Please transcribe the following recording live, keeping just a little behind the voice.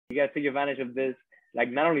you gotta take advantage of this. Like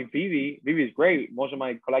not only VEVE is great. Most of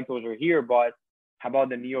my collectibles are here, but how about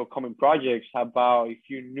the new coming projects? How about if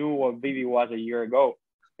you knew what VEVE was a year ago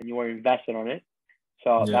and you were invested on it?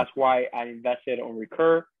 So that's why I invested on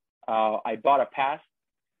Recur. I bought a pass.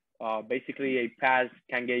 Basically, a pass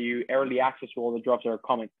can get you early access to all the drops that are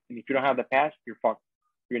coming. And if you don't have the pass, you're fucked.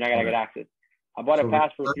 You're not gonna get access. I bought a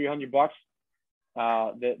pass for $300.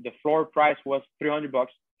 The floor price was $300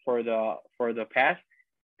 for the pass.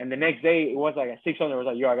 And the next day it was like a 600. I was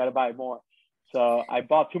like, yo, I gotta buy more. So I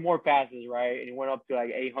bought 2 more passes, right? And it went up to like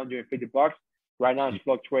 $850. Right now it's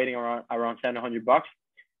fluctuating around $700.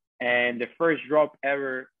 And the first drop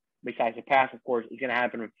ever, besides the pass, of course, is gonna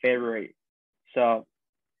happen in February. So,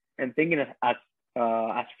 and thinking as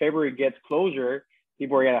February gets closer,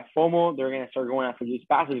 people are gonna FOMO. They're gonna start going after these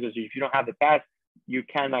passes because if you don't have the pass, you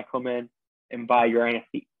cannot come in and buy your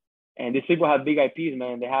NFT. And these people have big IPs,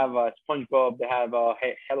 man. They have SpongeBob, they have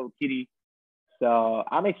Hello Kitty. So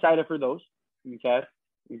I'm excited for those. Okay,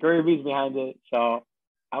 Gary Vee's behind it, so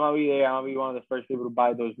I'm gonna be there. I'm gonna be one of the first people to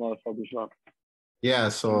buy those motherfuckers. Yeah,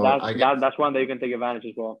 so that's one that you can take advantage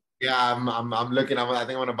as well. Yeah, I'm looking. I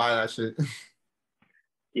think I'm gonna buy that shit.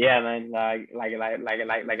 Yeah, man. Like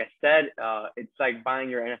I said, it's like buying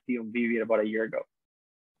your NFT on VEVE about a year ago.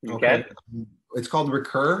 Okay. It's called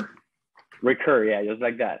Recur. Recur, yeah, just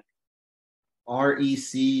like that.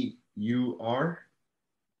 RECUR.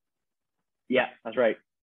 Yeah, that's right.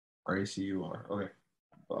 RECUR. Okay.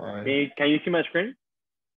 Can you see my screen?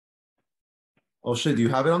 Oh shit! Do you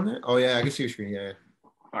have it on there? Oh yeah, I can see your screen. Yeah.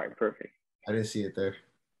 All right, perfect. I didn't see it there.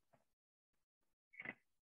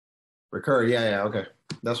 Recur. Yeah. Okay.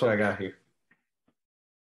 That's what I got here.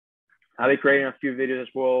 I'll be creating a few videos as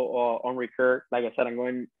well on Recur. Like I said, I'm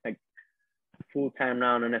going like full time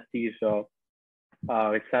now on NFTs, so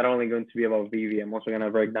it's not only going to be about VEVE. I'm also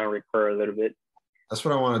gonna break down Recur a little bit. That's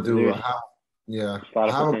what I want to do. I have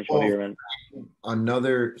here, man.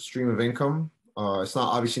 Another stream of income. It's not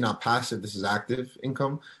obviously not passive. This is active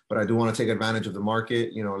income, but I do want to take advantage of the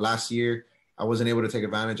market. You know, last year I wasn't able to take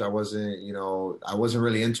advantage. I wasn't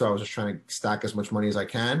really into it. I was just trying to stack as much money as I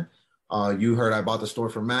can. You heard I bought the store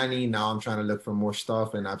for Manny. Now I'm trying to look for more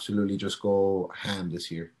stuff and absolutely just go ham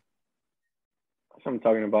this year. That's what I'm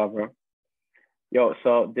talking about, bro. Yo,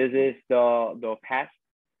 so this is the pass.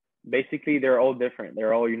 Basically, they're all different.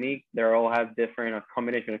 They're all unique. They all have different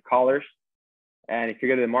combination of colors. And if you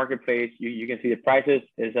go to the marketplace, you can see the prices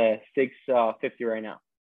is $650 right now.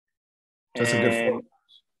 That's a good floor.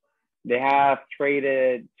 They have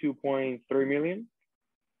traded 2.3 million.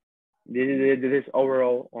 This is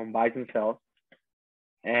overall on buys and sells.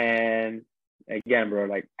 And again, bro,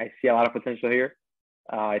 like I see a lot of potential here.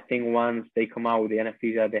 I think once they come out with the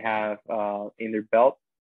NFTs that they have in their belt,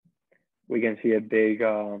 we can see a big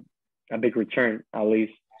return. At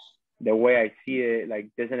least the way I see it, like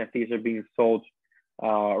these NFTs are being sold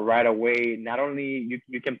right away. Not only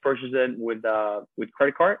you can purchase it with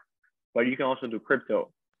credit card, but you can also do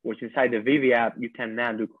crypto. Which inside the VEVE app you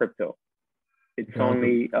cannot do crypto. It's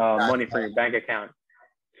only money for your bank account.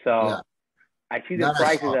 So I see the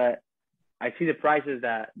prices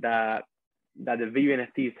that the VEVE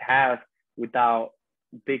NFTs have without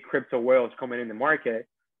big crypto whales coming in the market.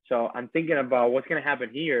 So I'm thinking about what's gonna happen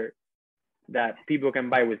here that people can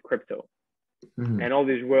buy with crypto. And all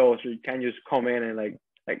these whales, you can just come in and like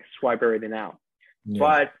swipe everything out.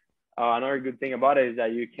 But another good thing about it is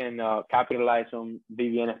that you can capitalize on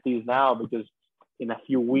VEVE NFTs now, because in a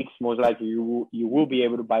few weeks, most likely you will be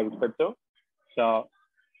able to buy with crypto. So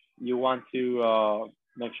you want to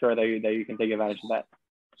make sure that you can take advantage of that.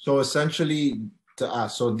 So essentially,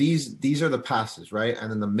 so these are the passes, right?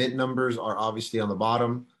 And then the mint numbers are obviously on the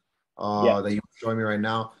bottom that you're showing me right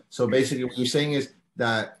now. So basically what you're saying is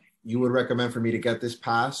that you would recommend for me to get this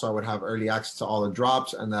pass so I would have early access to all the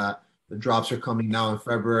drops, and that the drops are coming now in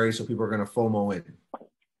February, so people are going to FOMO in.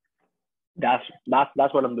 That's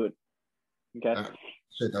what I'm doing. Okay.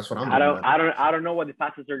 Shit, that's what I'm doing. I don't know what the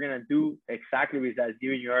passes are going to do exactly besides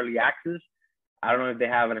giving you early access. I don't know if they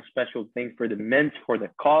have a special thing for the mint, for the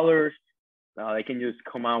colors. They can just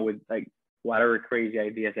come out with like whatever crazy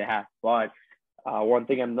ideas they have. But one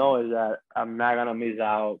thing I know is that I'm not gonna miss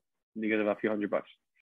out because of a few $100.